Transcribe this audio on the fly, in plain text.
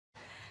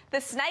The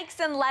snakes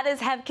and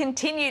ladders have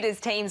continued as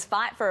teams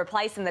fight for a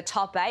place in the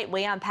top 8.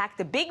 We unpack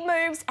the big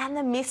moves and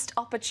the missed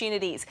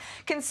opportunities.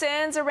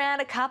 Concerns around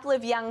a couple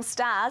of young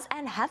stars,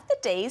 and have the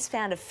D's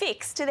found a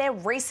fix to their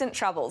recent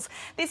troubles?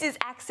 This is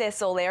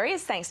Access All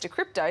Areas thanks to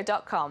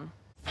Crypto.com.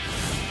 It's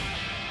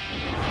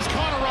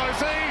Connor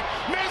Rosie,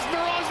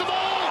 mesmerised the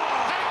ball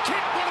and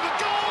kicked one of the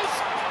goals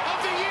of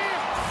the year.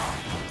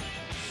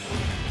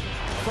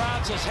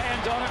 Francis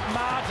hand on it,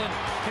 Martin.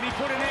 Can he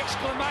put an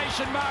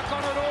exclamation mark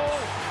on it all?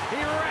 He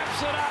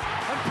wraps it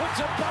up and puts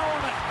a bow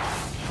on it.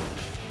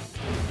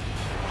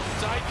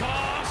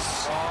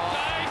 Dacos!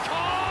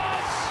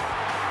 Dacos!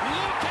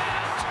 Look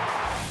out!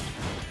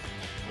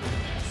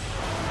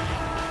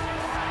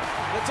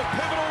 It's a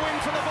pivotal win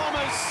for the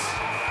Bombers.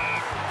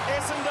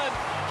 Essendon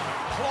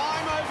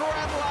climb over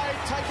Adelaide,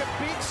 take a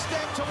big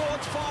step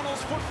towards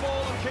finals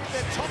football and keep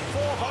their top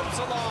 4 hopes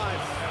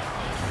alive.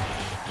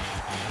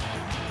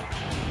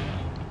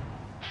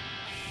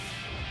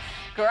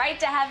 Great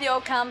to have your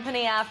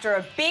company after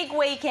a big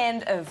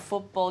weekend of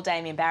football.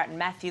 Damian Barrett and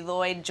Matthew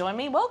Lloyd join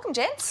me. Welcome,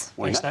 gents.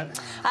 Thanks, Nat.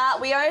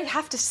 We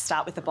have to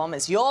start with the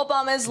Bombers. Your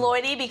Bombers,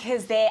 Lloydie,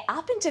 because they're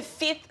up into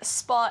 5th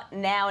spot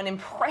now. An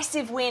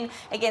impressive win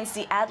against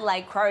the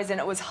Adelaide Crows, and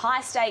it was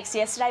high stakes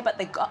yesterday, but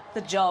they got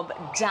the job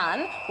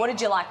done. What did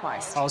you like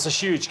most? Oh, it was a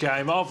huge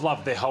game. I've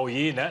loved their whole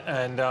year, Nat,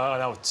 and I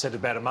know I said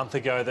about a month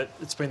ago that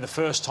it's been the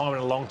first time in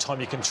a long time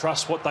you can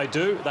trust what they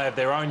do. They have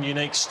their own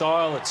unique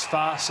style. It's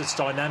fast, it's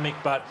dynamic,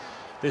 but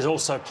there's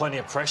also plenty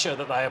of pressure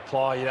that they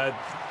apply. You know,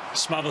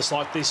 smothers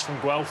like this from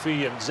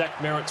Guelphy, and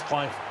Zach Merritt's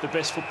playing the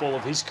best football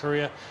of his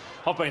career.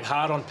 I've been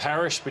hard on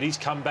Parrish, but he's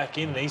come back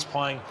in and he's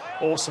playing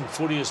awesome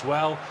footy as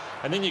well.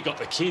 And then you've got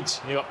the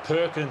kids. You've got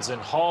Perkins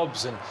and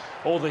Hobbs and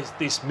all this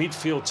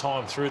midfield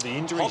time through the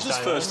injuries. Hobbs'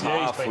 first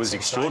half was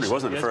extraordinary,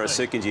 wasn't it, for a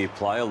second-year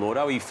player, Lloyd?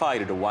 Oh, he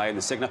faded away in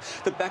the second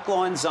half. The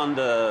backline's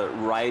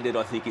underrated,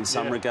 I think, in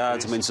some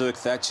regards. I mean, Zerk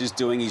Thatcher's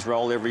doing his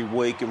role every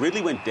week. It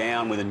really went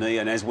down with a knee,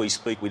 and as we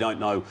speak, we don't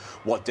know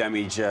what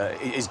damage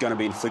is going to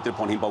be inflicted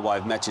upon him by way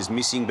of matches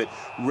missing. But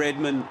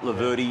Redmond,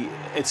 Laverty,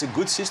 it's a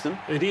good system.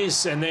 It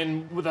is, and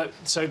then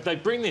so they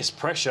bring this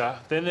pressure,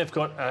 then they've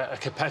got a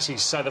capacity,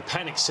 so the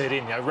panic set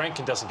in. You know,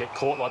 Rankin doesn't get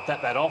caught like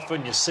that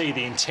often. You see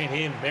the intent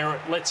here. Merritt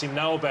lets him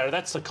know about it.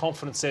 That's the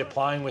confidence they're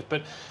playing with.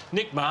 But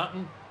Nick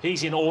Martin,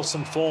 he's in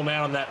awesome form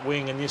out on that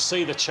wing, and you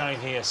see the chain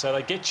here. So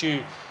they get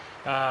you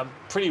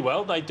pretty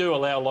well. They do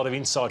allow a lot of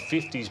inside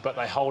 50s, but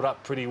they hold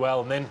up pretty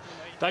well. And then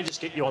they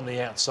just get you on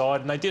the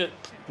outside. And they did it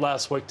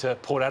last week to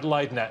Port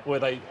Adelaide and that, where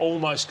they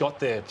almost got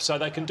there. So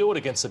they can do it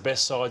against the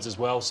best sides as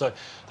well. So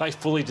they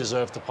fully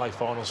deserve to play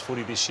finals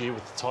footy this year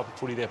with the type of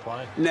footy they're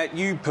playing. Nat,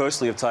 you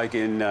personally have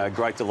taken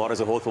great delight as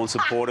a Hawthorn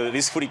supporter.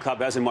 This footy club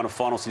hasn't won a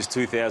final since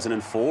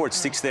 2004. It's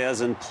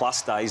 6,000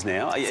 plus days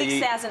now.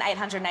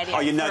 6,883.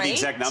 Oh, you know the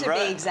exact number?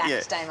 To be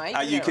exact, Damo.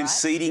 Are you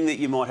conceding that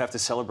you might have to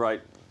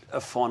celebrate a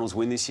finals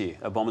win this year,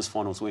 a Bombers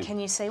finals win? Can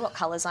you see what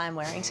colours I'm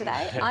wearing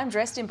today? I'm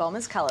dressed in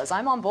Bombers colours.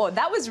 I'm on board.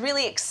 That was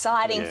really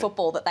exciting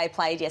football that they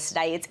played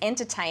yesterday. It's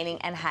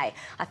entertaining, and hey,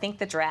 I think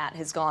the drought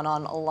has gone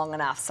on long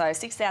enough. So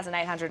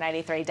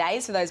 6,883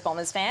 days for those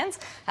Bombers fans.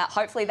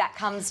 Hopefully that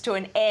comes to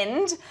an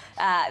end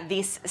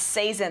this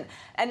season.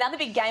 Another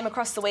big game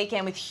across the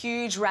weekend with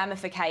huge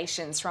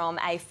ramifications from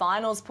a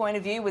finals point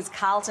of view was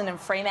Carlton and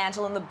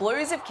Fremantle, and the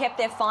Blues have kept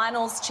their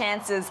finals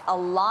chances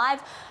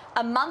alive.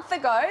 A month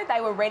ago,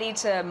 they were ready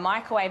to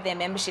microwave their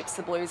memberships,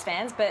 the Blues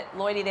fans, but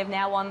Lloydie, they've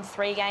now won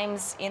 3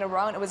 games in a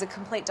row, and it was a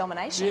complete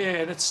domination. Yeah,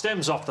 and it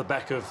stems off the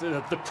back of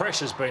the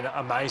pressure's been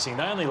amazing.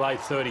 They only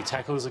laid 30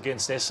 tackles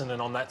against Essendon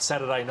on that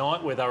Saturday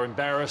night, where they were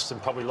embarrassed and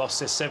probably lost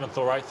their 7th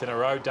or 8th in a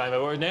row,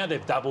 Damo. Where now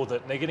they've doubled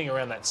it, and they're getting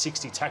around that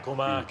 60 tackle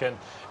mark, and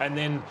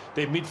then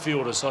their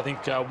midfielders, I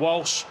think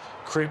Walsh,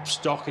 Cripps,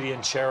 Doherty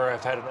and Chera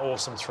have had an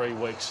awesome 3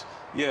 weeks.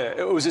 Yeah,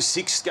 it was a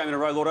 6th game in a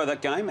row, Lordo,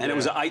 that game, and it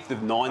was an 8th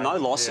of 9, no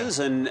losses.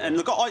 Yeah. And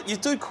look, you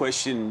do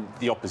question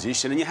the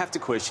opposition, and you have to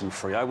question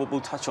Freo.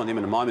 We'll touch on them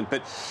in a moment.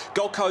 But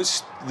Gold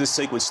Coast, the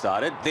sequence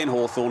started, then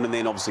Hawthorn, and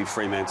then obviously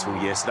Fremantle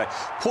yesterday.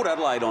 Port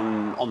Adelaide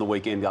on the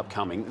weekend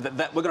upcoming.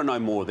 We're going to know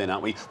more then,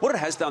 aren't we? What it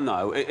has done,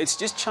 though, it's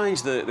just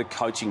changed the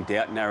coaching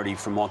doubt narrative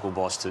from Michael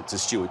Voss to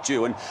Stuart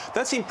Dew, and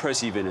that's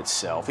impressive in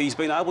itself. He's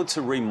been able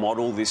to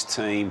remodel this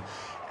team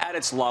at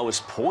its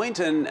lowest point,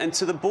 and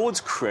to the board's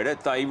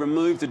credit, they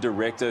removed a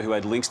director who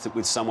had links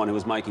with someone who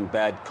was making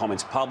bad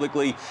comments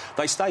publicly.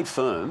 They stayed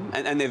firm,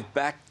 and they've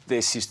backed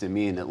their system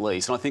in, at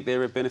least, and I think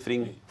they're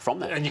benefiting from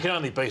that. And you can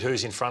only beat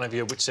who's in front of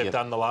you, which they've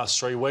done the last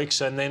 3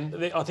 weeks, and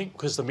then I think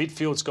because the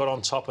midfield's got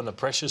on top and the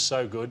pressure's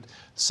so good,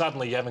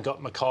 suddenly you haven't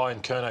got Mackay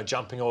and Curnow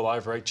jumping all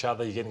over each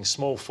other. You're getting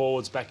small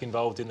forwards back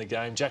involved in the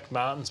game. Jack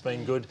Martin's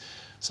been good.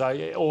 So,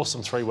 yeah,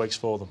 awesome 3 weeks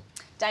for them.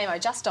 Damo,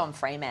 just on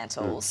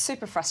Fremantle,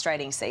 super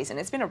frustrating season.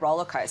 It's been a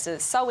rollercoaster.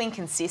 It's so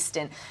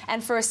inconsistent.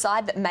 And for a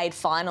side that made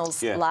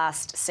finals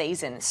last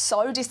season,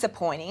 so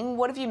disappointing.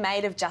 What have you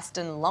made of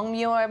Justin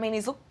Longmuir? I mean,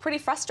 he's looked pretty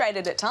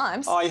frustrated at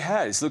times. Oh, he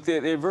has. Look,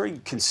 they're very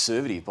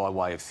conservative by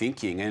way of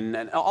thinking. And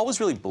I was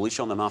really bullish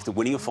on them after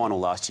winning a final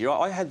last year.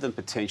 I had them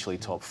potentially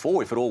top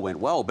 4 if it all went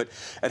well, but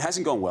it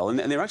hasn't gone well. And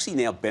they're actually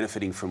now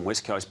benefiting from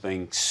West Coast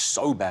being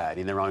so bad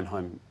in their own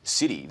home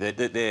city that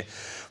they're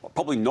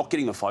probably not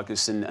getting the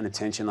focus and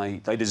attention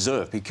they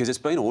deserve, because it's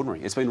been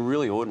ordinary. It's been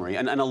really ordinary.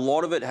 And a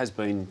lot of it has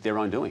been their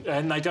own doing.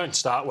 And they don't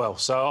start well.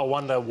 So I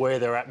wonder where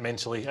they're at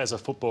mentally as a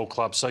football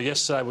club. So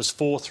yesterday was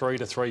 4-3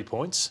 to 3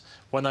 points.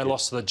 When they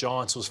lost to the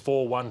Giants, it was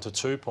 4-1 to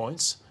 2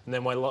 points. And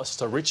then we lost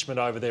to Richmond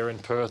over there in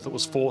Perth. It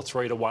was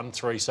 4-3 to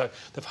 1-3. So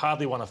they've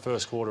hardly won a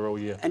first quarter all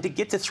year. And to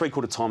get to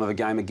three-quarter time of a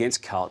game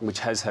against Carlton, which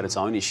has had its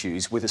own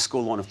issues, with a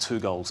scoreline of 2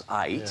 goals,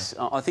 8,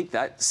 I think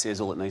that says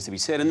all that needs to be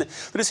said. And the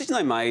decision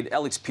they made,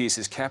 Alex Pearce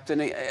as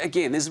captain,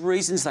 again, there's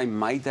reasons they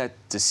made that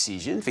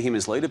decision for him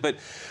as leader, but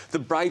the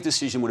brave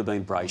decision would have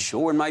been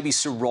Brayshaw, and maybe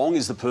Sarong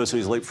is the person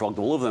who's leapfrogged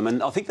all of them.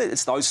 And I think that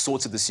it's those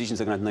sorts of decisions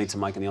they're going to need to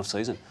make in the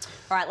off-season.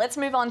 All right, let's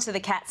move on to the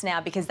Cats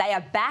now, because they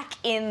are back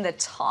in the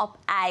top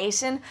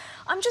 8. And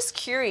I'm just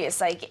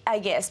curious, I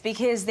guess,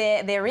 because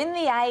they're in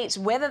the 8,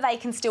 whether they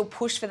can still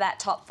push for that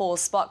top 4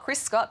 spot. Chris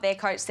Scott, their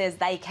coach, says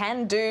they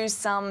can do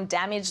some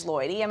damage,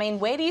 Lloydie. I mean,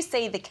 where do you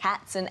see the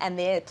Cats and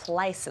their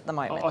place at the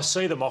moment? I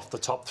see them off the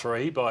top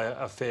 3 by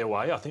a fair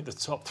way. I think the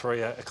top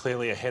 3 are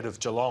clearly ahead of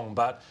Geelong,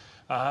 but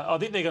I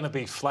think they're going to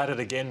be flattered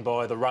again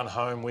by the run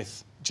home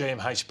with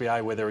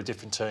GMHBA, where they're a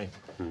different team.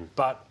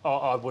 But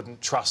I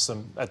wouldn't trust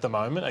them at the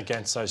moment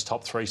against those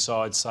top 3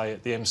 sides, say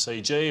at the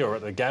MCG or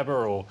at the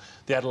Gabba or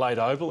the Adelaide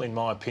Oval, in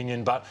my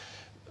opinion. But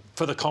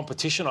for the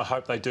competition, I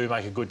hope they do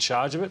make a good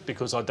charge of it,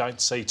 because I don't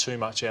see too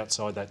much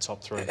outside that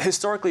top 3.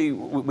 Historically,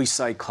 we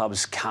say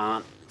clubs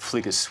can't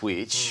flick a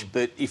switch,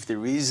 but if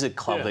there is a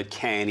club that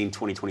can in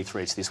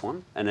 2023, it's this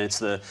one, and it's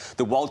the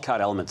wildcard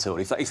element to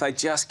it. If they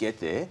just get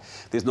there,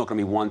 there's not going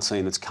to be one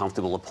team that's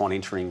comfortable upon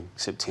entering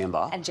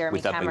September. And Jeremy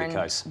with that Cameron being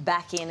the case.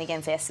 back in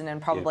against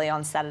Essendon probably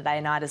on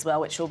Saturday night as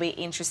well, which will be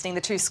interesting. The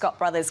 2 Scott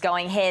brothers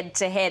going head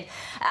to head.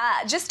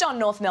 Just on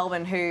North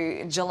Melbourne,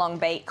 who Geelong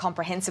beat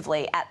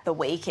comprehensively at the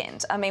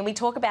weekend. I mean, we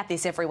talk about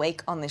this every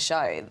week on the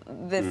show.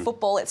 The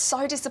football, it's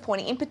so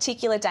disappointing, in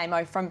particular,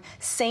 Damo, from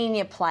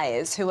senior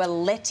players who are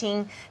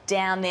letting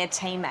down their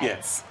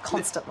teammates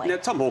constantly. Now,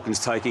 Tom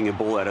Hawkins taking a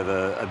ball out of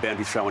a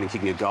boundary throw and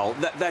kicking a goal,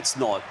 that's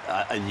not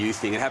a new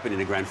thing. It happened in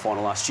a grand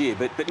final last year,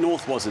 but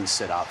North wasn't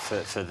set up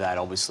for that,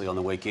 obviously, on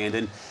the weekend.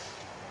 And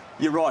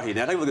you're right here.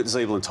 Now, take a look at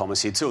Zeeble and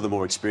Thomas here, 2 of the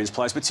more experienced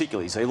players,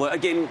 particularly Zeeble.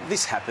 Again,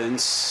 this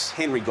happens.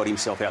 Henry got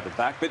himself out the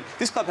back, but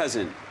this club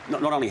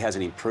not only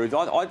hasn't improved,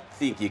 I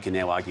think you can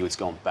now argue it's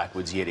gone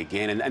backwards yet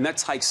again, and that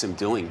takes some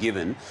doing,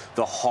 given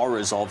the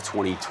horrors of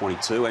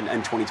 2022 and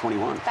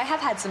 2021. They have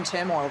had some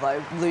turmoil,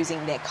 though,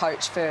 losing their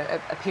coach for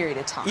a period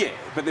of time. Yeah,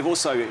 but they've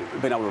also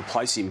been able to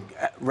replace him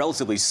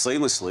relatively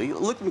seamlessly.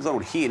 Look at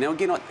McDonald here. Now,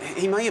 again,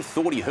 he may have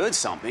thought he heard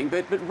something,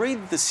 but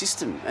read the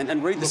system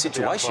and read the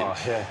situation.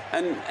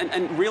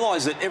 And realise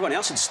that everyone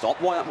else had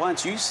stopped. Why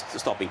aren't you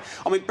stopping?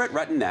 I mean, Brett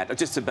Rattenat,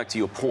 just back to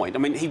your point, I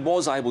mean, he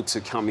was able to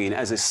come in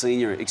as a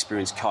senior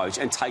experienced coach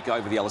and take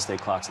over the Alistair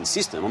Clarkson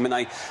system. I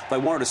mean, they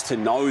wanted us to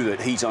know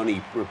that he's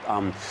only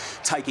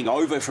taking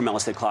over from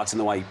Alistair Clarkson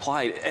the way he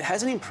played. It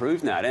hasn't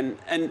improved, Nat.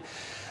 And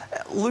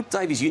Luke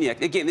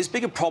Davies-Uniacke, again, there's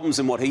bigger problems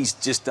than what he's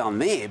just done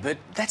there, but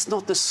that's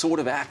not the sort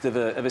of act of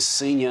a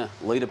senior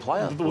leader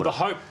player. Well, the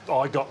hope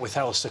I got with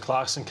Alistair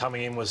Clarkson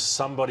coming in was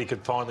somebody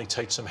could finally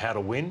teach them how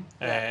to win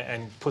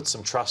and put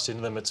some trust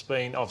into them. It's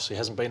been, obviously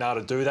hasn't been able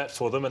to do that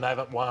for them, and they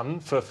haven't won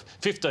for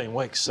 15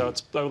 weeks. So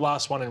it's the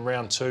last one in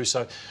round 2.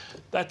 So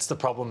that's the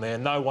problem there.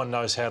 No one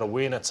knows how to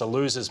win. It's a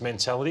loser's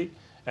mentality,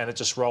 and it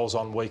just rolls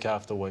on week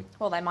after week.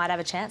 Well, they might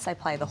have a chance. They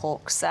play the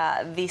Hawks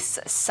this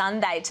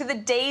Sunday. To the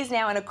D's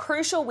now, and a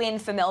crucial win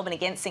for Melbourne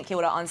against St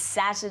Kilda on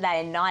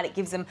Saturday night. It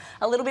gives them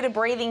a little bit of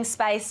breathing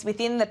space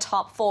within the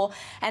top 4.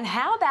 And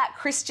how about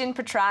Christian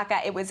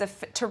Petrarca? It was a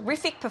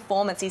terrific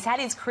performance. He's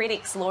had his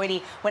critics,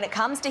 Lloydie, when it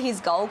comes to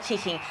his goal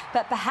kicking,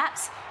 but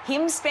perhaps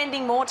him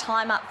spending more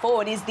time up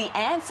forward is the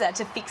answer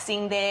to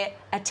fixing their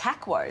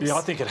attack woes. Yeah,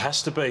 I think it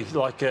has to be.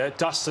 Like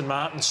Dustin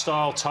Martin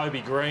style, Toby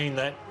Green,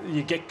 that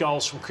you get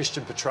goals from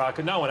Christian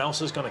Petrarca. No one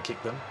else is going to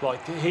kick them.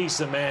 Like, he's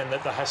the man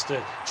that has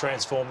to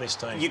transform this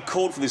team. You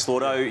called for this,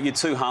 Lordo. You're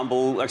too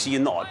humble. Actually,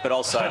 you're not, but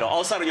I'll say it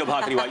on your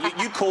behalf anyway.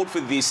 You called for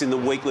this in the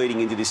week leading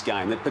into this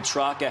game, that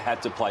Petrarca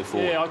had to play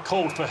forward. Yeah, I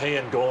called for he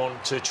and Gawn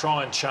to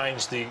try and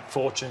change the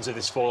fortunes of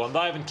this fall, and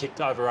they haven't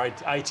kicked over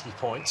 80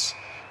 points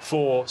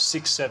for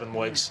 6-7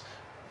 weeks.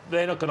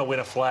 They're not going to win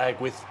a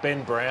flag with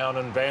Ben Brown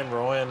and Van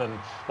Rooyen and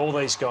all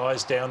these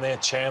guys down there,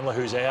 Chandler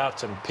who's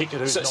out and Pickett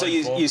who's not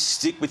in form. So you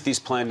stick with this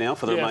plan now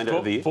for the remainder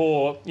of the year?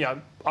 For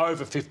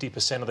over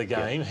 50% of the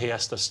game, he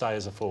has to stay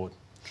as a forward.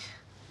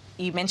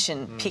 you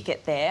mentioned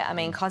Pickett there. I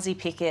mean, Cozzy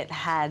Pickett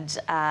had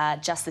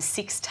just the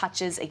 6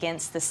 touches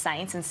against the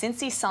Saints, and since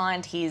he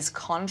signed his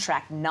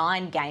contract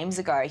 9 games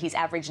ago, he's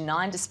averaged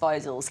 9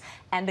 disposals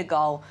and a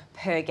goal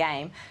per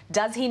game.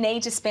 Does he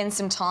need to spend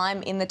some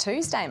time in the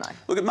twos, Damo?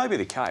 Look, it may be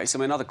the case. I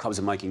mean, other clubs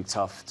are making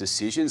tough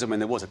decisions. I mean,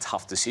 there was a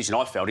tough decision,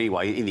 I felt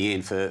anyway, in the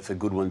end for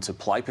Goodwin to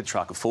play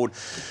Petrarca forward.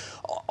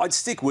 I'd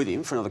stick with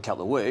him for another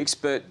couple of weeks,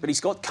 but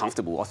he's got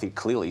comfortable, I think,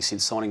 clearly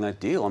since signing that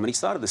deal. I mean, he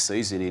started the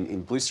season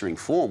in blistering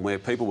form where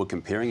people were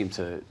comparing him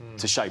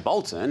to Shea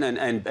Bolton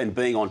and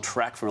being on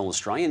track for an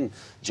All-Australian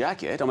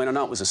jacket. I mean, I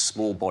know it was a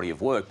small body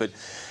of work, but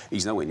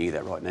he's nowhere near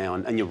that right now.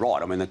 And you're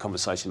right. I mean, the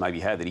conversation maybe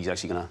had that he's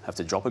actually going to have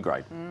to drop a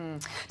grade.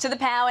 To the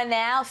power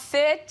now,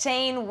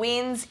 13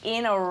 wins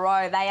in a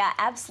row. They are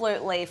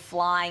absolutely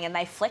flying, and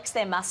they flex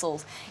their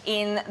muscles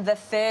in the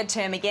 3rd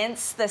term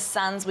against the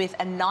Suns with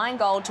a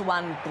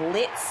 9-goal-to-1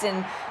 blitz,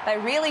 and they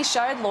really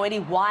showed,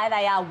 Lloydie, why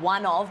they are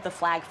one of the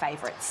flag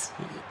favourites.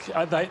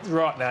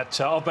 Right,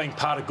 Nat, I've been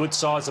part of good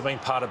sides, I've been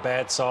part of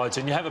bad sides,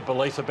 and you have a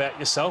belief about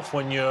yourself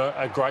when you're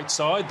a great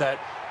side that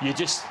you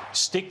just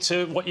stick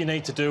to what you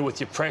need to do with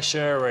your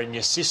pressure and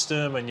your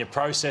system and your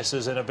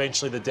processes, and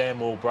eventually the dam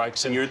wall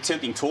breaks. And you're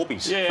attempting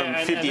torpees from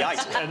 58.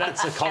 And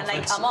that's the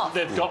confidence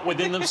they've got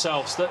within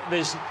themselves. That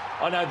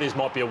I know there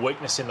might be a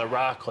weakness in the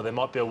ruck or there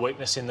might be a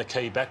weakness in the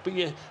key back, but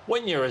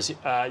when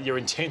you're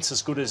intense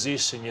as good as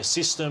this, and your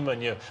system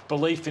and your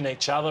belief in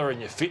each other and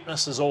your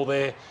fitness is all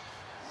there,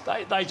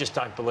 they just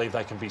don't believe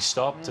they can be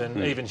stopped.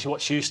 And even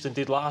what Houston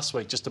did last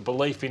week, just a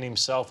belief in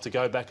himself to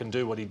go back and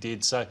do what he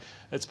did. So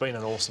it's been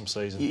an awesome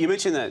season. You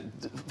mentioned that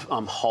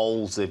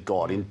holes they've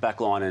got in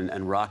backline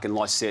and ruck, and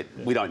Lysette,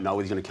 we don't know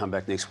whether he's going to come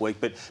back next week,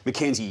 but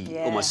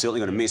McKenzie almost certainly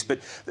going to miss. But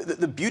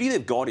the beauty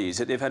they've got is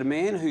that they've had a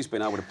man who's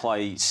been able to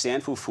play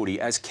Sandfield footy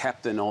as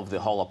captain of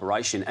the whole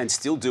operation and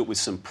still do it with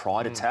some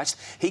pride attached.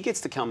 He gets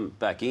to come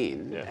back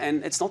in,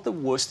 and it's not the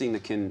worst thing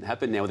that can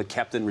happen now with the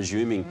captain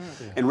resuming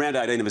in round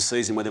 18 of a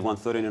season where they've won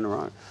 13 in a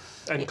row.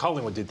 And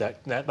Collingwood did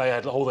that. They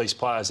had all these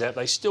players out.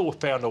 They still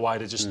found a way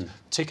to just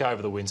tick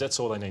over the wins. That's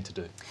all they need to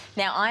do.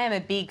 Now, I am a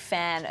big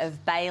fan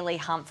of Bailey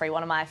Humphrey,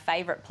 one of my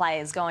favourite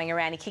players going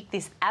around. He kicked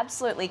this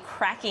absolutely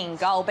cracking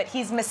goal, but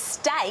his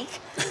mistake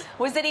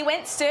was that he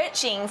went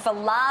searching for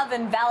love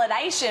and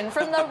validation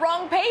from the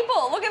wrong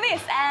people. Look at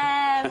this.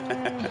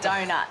 And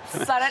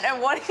donuts. So I don't know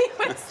what he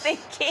was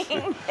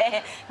thinking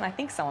there. And I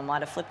think someone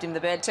might have flipped him the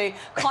bird too.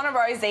 Connor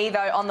Rozee,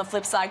 though, on the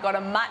flip side, got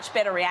a much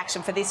better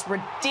reaction for this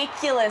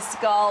ridiculous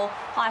goal.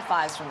 High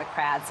fives from the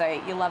crowd, so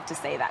you love to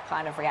see that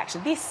kind of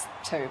reaction. This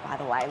too, by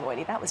the way,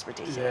 Lloydie, that was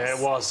ridiculous. Yeah,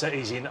 it was.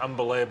 He's in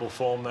unbelievable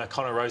form,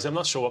 Connor Rozee. I'm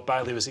not sure what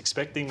Bailey was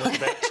expecting. There was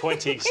about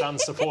 20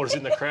 Suns supporters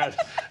in the crowd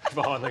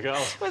behind the goal.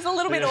 It was a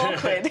little bit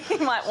awkward. You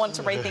might want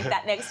to rethink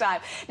that next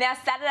time. Now,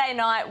 Saturday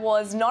night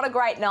was not a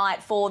great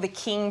night for the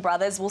King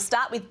brothers. We'll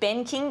start with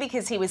Ben King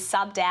because he was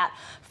subbed out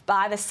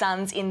by the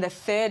Suns in the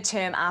 3rd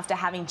term after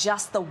having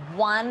just the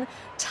 1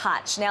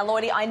 touch. Now,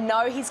 Lloydie, I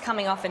know he's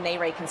coming off a knee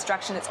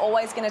reconstruction. It's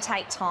always going to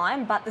take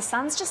time, but the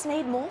Suns just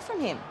need more from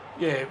him.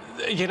 Yeah,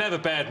 you can have a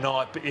bad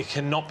night, but you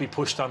cannot be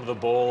pushed under the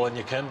ball, and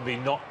you can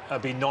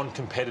be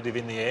non-competitive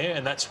in the air,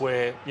 and that's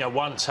where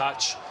 1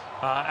 touch.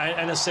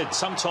 And as I said,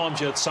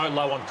 sometimes you're so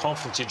low on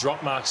confidence, you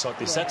drop marks like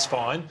this, that's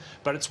fine.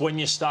 But it's when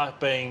you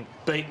start being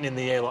beaten in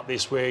the air like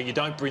this, where you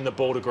don't bring the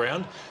ball to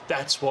ground,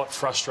 that's what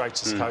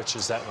frustrates us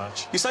coaches that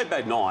much. You say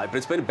bad night, but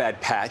it's been a bad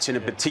patch and a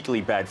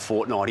particularly bad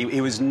fortnight. He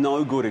was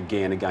no good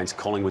again against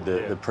Collingwood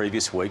the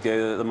previous week.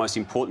 They're the most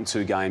important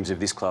 2 games of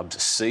this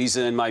club's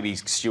season, maybe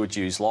Stuart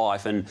Dew's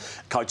life and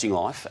coaching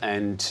life,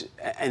 and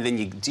then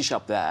you dish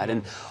up that.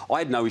 And I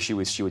had no issue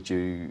with Stuart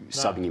Dew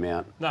subbing him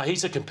out. No,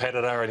 he's a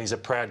competitor and he's a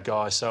proud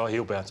guy, so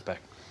he'll bounce back.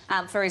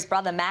 For his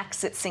brother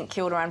Max at St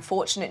Kilda,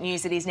 unfortunate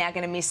news that he's now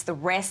going to miss the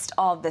rest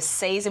of the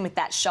season with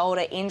that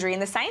shoulder injury.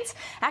 And the Saints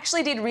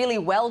actually did really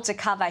well to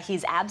cover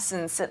his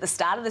absence at the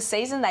start of the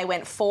season. They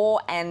went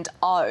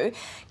 4-0.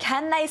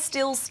 Can they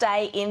still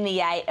stay in the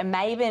 8 and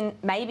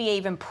maybe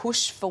even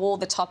push for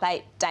the top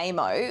 8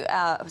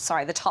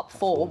 the top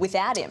 4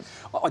 without him?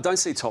 I don't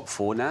see top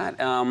 4, Nat.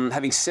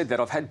 Having said that,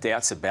 I've had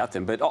doubts about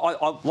them, but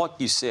I like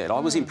you said,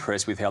 I was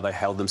impressed with how they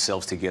held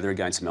themselves together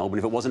against Melbourne.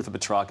 If it wasn't for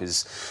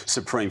Petrarca's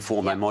supreme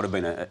form, they might have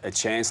been a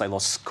chance. They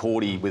lost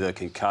Cordy with a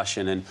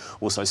concussion, and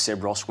also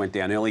Seb Ross went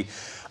down early.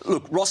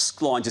 Look,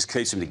 Ross Lyon just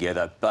keeps them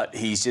together, but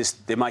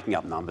they're making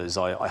up numbers.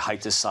 I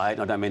hate to say it,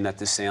 and I don't mean that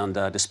to sound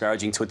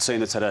disparaging to a team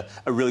that's had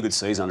a really good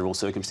season under all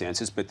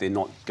circumstances, but they're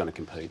not going to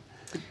compete.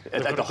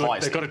 At the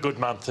highest. They've got a good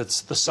month.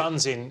 It's the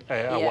Suns in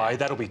away.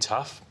 That'll be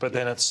tough. But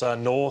then it's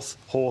North,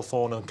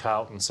 Hawthorn and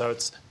Carlton. So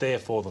it's there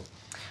for them.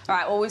 All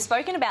right, well, we've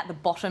spoken about the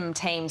bottom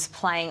teams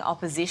playing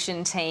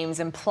opposition teams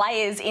and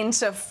players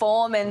into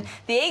form, and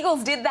the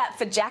Eagles did that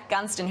for Jack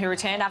Gunston, who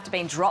returned after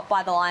being dropped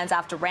by the Lions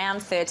after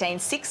round 13.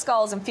 6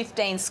 goals and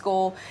 15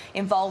 score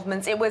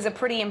involvements. It was a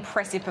pretty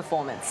impressive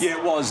performance. Yeah,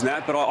 it was,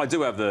 Nat, but I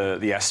do have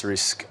the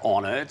asterisk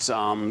on it,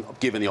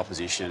 given the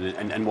opposition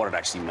and what it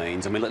actually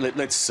means. I mean,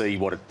 let's see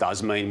what it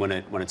does mean when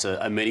it's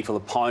a meaningful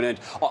opponent.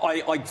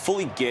 I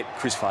fully get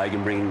Chris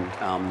Fagan bringing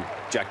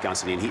Jack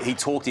Gunston in. He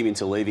talked him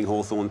into leaving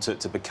Hawthorn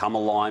to become a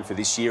Lion for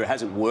this year. It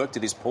hasn't worked to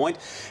this point.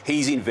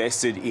 He's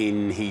invested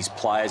in his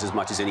players as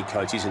much as any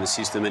coach is in the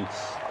system, and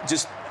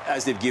just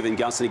as they've given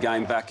Gunston a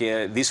game back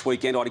this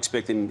weekend, I'd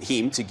expect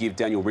him to give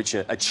Daniel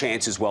Richer a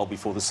chance as well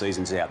before the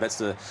season's out. That's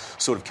the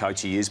sort of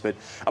coach he is. But,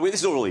 I mean,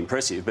 this is all really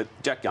impressive, but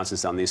Jack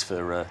Gunston's done this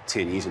for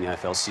 10 years in the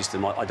AFL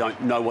system. I don't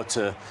know what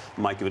to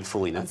make of it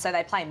fully now. And so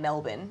they play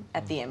Melbourne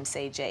at the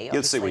MCG. Yeah,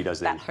 let's see what he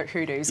does there. That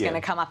hoodoo's going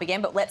to come up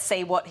again, but let's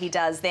see what he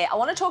does there. I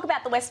want to talk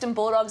about the Western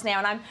Bulldogs now,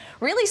 and I'm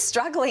really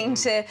struggling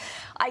to,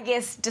 I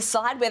guess,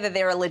 decide whether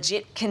they're a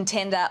legit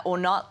contender or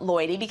not,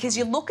 Lloydie, because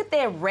you look at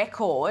their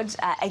record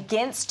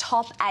against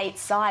top 8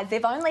 sides.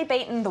 They've only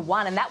beaten the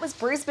one, and that was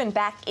Brisbane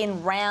back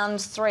in round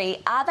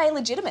 3. Are they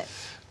legitimate?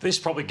 This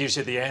probably gives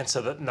you the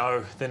answer that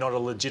no, they're not a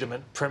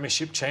legitimate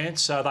premiership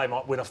chance. They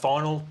might win a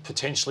final,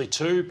 potentially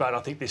 2, but I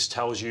think this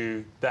tells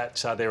you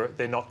that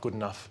they're not good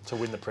enough to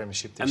win the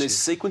premiership this year. And there's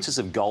sequences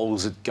of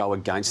goals that go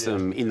against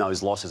them in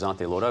those losses, aren't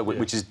there, Lordo?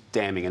 Which is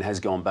damning and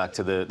has gone back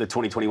to the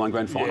 2021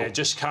 grand final. Yeah,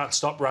 just can't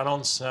stop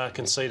run-ons.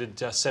 Conceded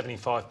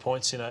 75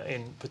 points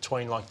in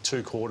between like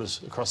 2 quarters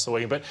across the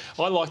weekend. But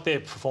I like their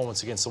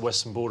performance against the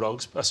Western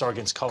Bulldogs.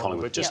 Against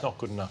Collingwood, but just not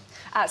good enough.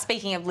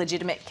 Speaking of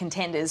legitimate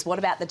contenders, what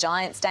about the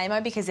Giants, Damo?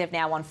 Because they've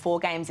now won 4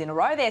 games in a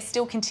row. They're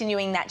still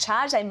continuing that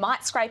charge. They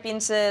might scrape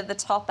into the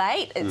top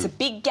 8. It's a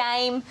big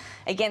game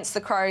against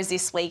the Crows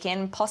this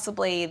weekend,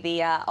 possibly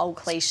the old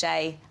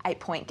cliche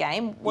 8-point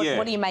game.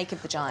 What do you make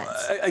of the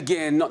Giants?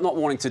 Again, not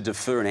wanting to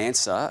defer an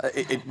answer,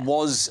 it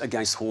was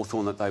against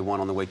Hawthorn that they won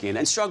on the weekend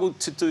and struggled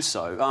to do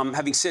so.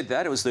 Having said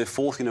that, it was their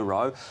 4th in a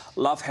row.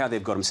 Love how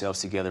they've got themselves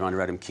together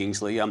under Adam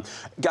Kingsley.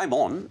 Game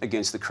on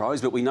against the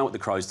Crows, but we know what the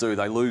Crows do.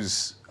 They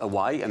lose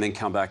away and then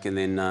come back and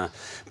then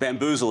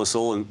bamboozle us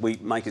all, and we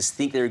make us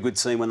think they're a good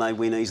team when they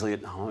win easily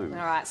at home.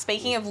 All right,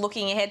 speaking of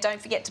looking ahead,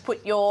 don't forget to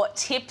put your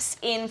tips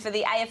in for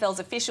the AFL's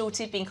official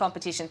tipping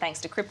competition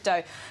thanks to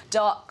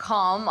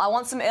Crypto.com. I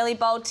want some early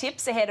bold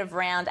tips ahead of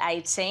round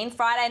 18.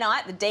 Friday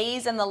night, the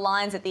D's and the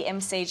Lions at the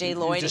MCG,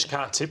 Lloyd. You just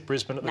can't tip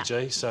Brisbane at the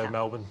G, so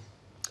Melbourne.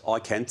 I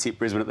can tip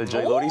Brisbane at the G,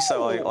 Lloydie,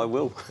 so I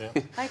will. Yeah.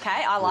 OK,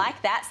 I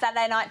like that.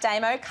 Saturday night,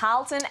 Damo,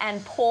 Carlton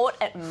and Port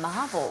at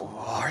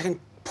Marvel. I reckon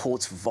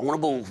Port's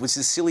vulnerable, which is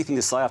a silly thing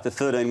to say after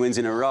 13 wins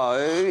in a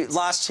row.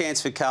 Last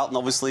chance for Carlton,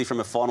 obviously, from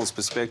a finals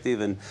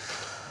perspective, and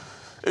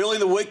early in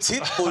the week,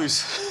 tip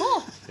Blues.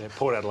 Yeah,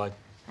 Port Adelaide.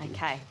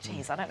 OK,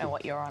 geez, I don't know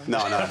what you're on. No.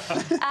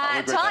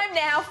 Time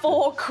now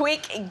for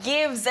quick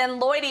gives.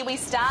 And Lloydie, we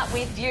start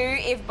with you.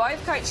 If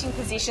both coaching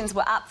positions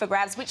were up for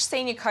grabs, which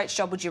senior coach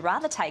job would you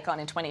rather take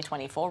on in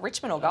 2024,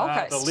 Richmond or Gold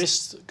Coast? The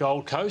list,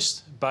 Gold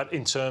Coast, but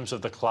in terms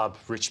of the club,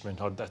 Richmond,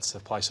 that's the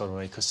place I'd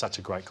want because such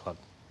a great club.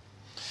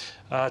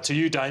 To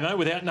you, Damo,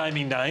 without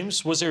naming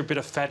names, was there a bit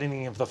of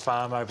fattening of the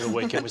farm over the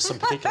weekend with some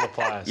particular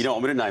players? You know,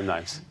 I'm going to name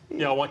names.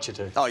 Yeah, I want you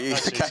to. Oh, yeah,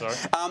 okay. Sorry.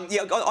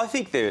 I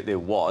think there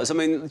was. I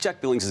mean,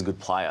 Jack Billings is a good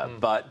player,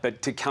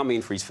 but to come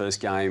in for his first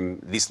game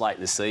this late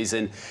in the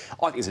season,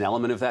 I think there's an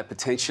element of that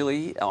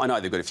potentially. I know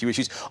they've got a few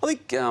issues. I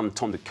think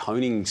Tom de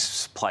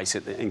Koning's place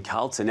in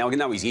Carlton, now I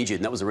know he's injured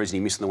and that was the reason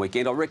he missed on the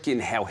weekend. I reckon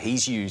how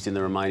he's used in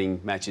the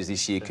remaining matches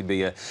this year could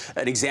be an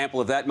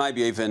example of that.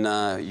 Maybe even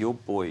your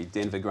boy,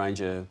 Denver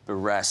Granger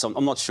Barras.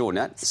 I'm not sure,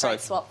 Nat.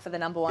 Straight swap for the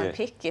number 1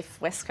 pick if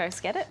West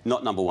Coast get it.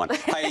 Not number 1.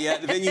 Hey,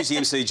 the venue's the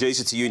MCG,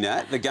 so to you,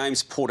 Nat. The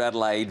game's Port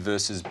Adelaide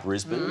versus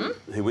Brisbane.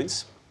 Who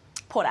wins?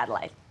 Port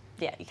Adelaide.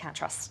 Yeah, you can't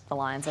trust the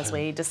Lions, as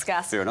we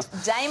discussed. Fair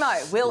enough.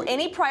 Damo, will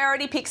any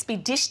priority picks be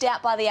dished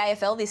out by the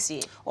AFL this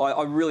year?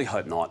 I really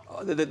hope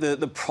not.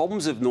 The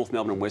problems of North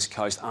Melbourne and West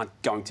Coast aren't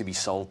going to be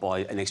solved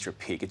by an extra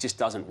pick. It just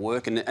doesn't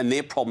work, and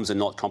their problems are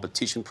not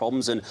competition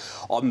problems, and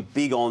I'm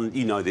big on,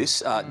 you know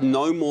this,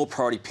 no more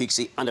priority picks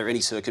under any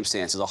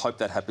circumstances. I hope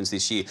that happens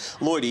this year.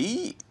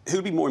 Lloydie, who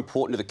would be more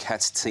important to the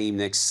Cats team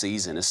next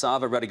season,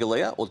 Asava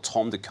Radigalea or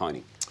Tom de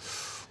Koning?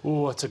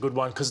 Oh, that's a good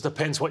one because it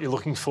depends what you're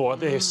looking for.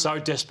 They're so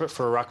desperate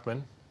for a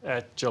ruckman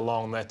at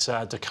Geelong that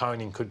de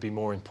Koning could be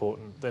more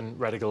important than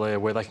Radigalea,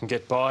 where they can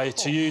get by.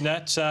 To you,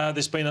 Nat,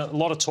 there's been a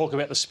lot of talk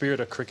about the spirit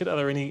of cricket. Are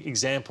there any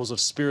examples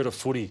of spirit of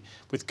footy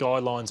with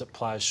guidelines that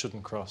players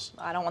shouldn't cross?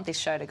 I don't want this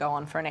show to go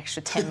on for an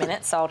extra 10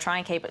 minutes, so I'll try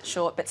and keep it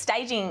short. But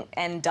staging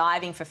and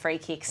diving for free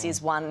kicks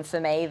is one for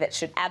me that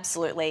should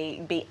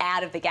absolutely be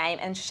out of the game,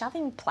 and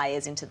shoving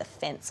players into the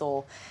fence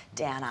or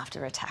down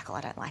after a tackle.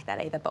 I don't like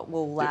that either, but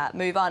we'll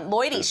move on.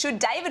 Lloydie, should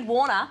David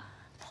Warner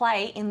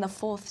play in the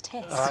 4th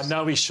test?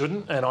 No, he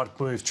shouldn't, and I'd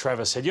move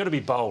Travis Head. You've got to be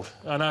bold.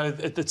 I know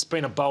it's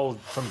been a bold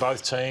from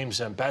both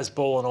teams and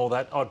Bazball and all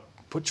that. I'd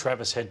put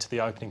Travis Head to the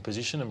opening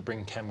position and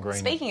bring Cam Green.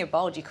 Speaking of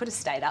bold, you could have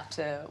stayed up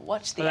to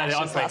watch the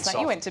Ashes last night.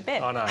 You went to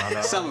bed. I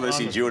know. Some of us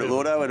endured it,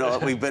 Lordo,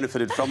 and we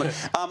benefited from it.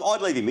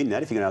 I'd leave him in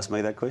that if you're going to ask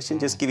me that question.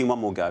 Just give him one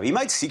more go. He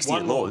made 60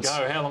 at Lords. One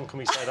more go. How long can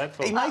we say that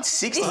for? He made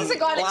 60. This is a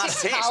guy that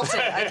tips Carlton,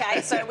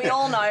 OK? So we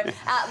all know.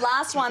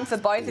 Last one for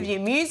both of you.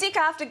 Music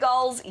after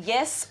goals,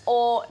 yes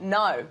or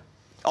no?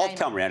 I'll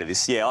come around to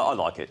this. Yeah, I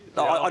like it.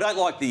 Yeah. I don't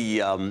like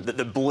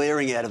the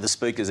blaring out of the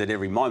speakers at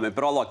every moment,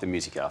 but I like the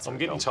music after. I'm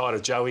getting tired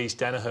of Joey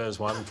Danaher's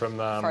one from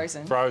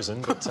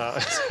Frozen. But,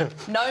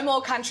 No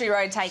more Country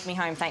Road, Take Me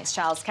Home. Thanks,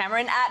 Charles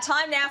Cameron.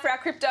 Time now for our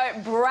Crypto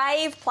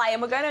Brave play,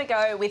 and we're going to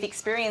go with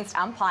experienced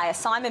umpire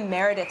Simon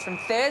Meredith from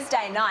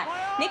Thursday night.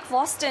 Nick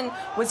Voston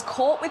was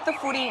caught with the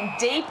footy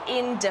deep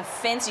in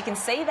defence. You can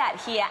see that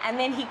here, and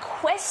then he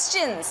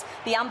questions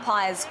the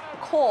umpire's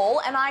call,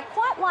 and I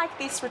quite like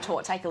this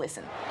retort. Take a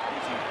listen.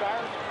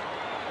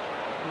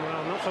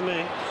 No, not for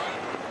me.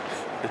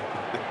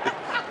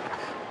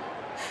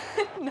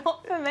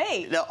 Not for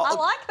me. No, I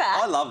like that.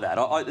 I love that.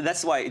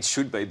 That's the way it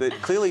should be, but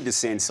clearly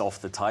dissent's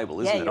off the table,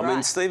 isn't it? You're I mean,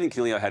 right. Stephen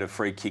Kileo had a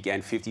free kick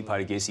and 50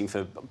 paid against him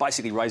for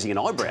basically raising an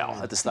eyebrow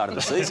at the start of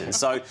the season.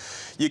 So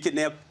you could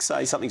now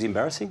say something's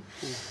embarrassing.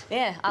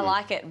 Yeah, I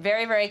like it.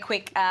 Very, very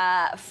quick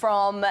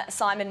from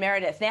Simon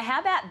Meredith. Now, how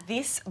about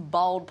this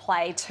bold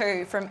play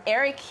too from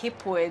Eric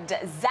Hipwood?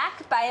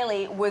 Zach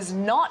Bailey was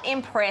not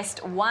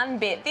impressed one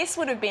bit. This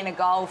would have been a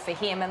goal for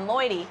him, and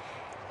Lloydie,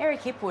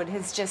 Eric Hipwood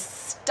has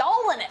just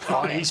stolen it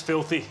from him. He's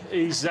filthy.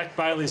 Zach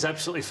Bailey's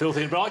absolutely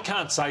filthy. But I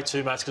can't say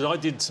too much because I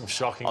did some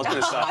shocking. I was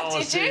going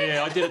to say. Did you?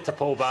 Yeah, I did it to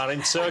Paul Barnett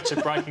in search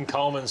of breaking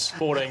Coleman's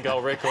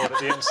 14-goal record at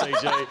the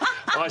MCG.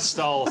 I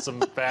stole some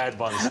bad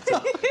ones.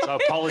 So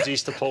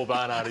apologies to Paul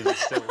Barnett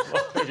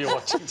if you're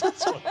watching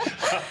this one.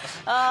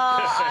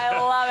 I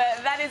love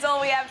it. That is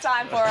all we have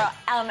time for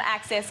on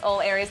Access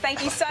All Areas.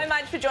 Thank you so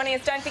much for joining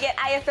us. Don't forget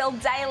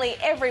AFL Daily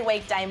every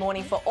weekday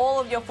morning for all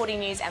of your footy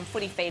news and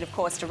footy feed, of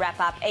course, to wrap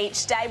up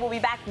each day. We'll be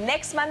back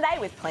next Monday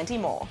with plenty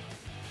more.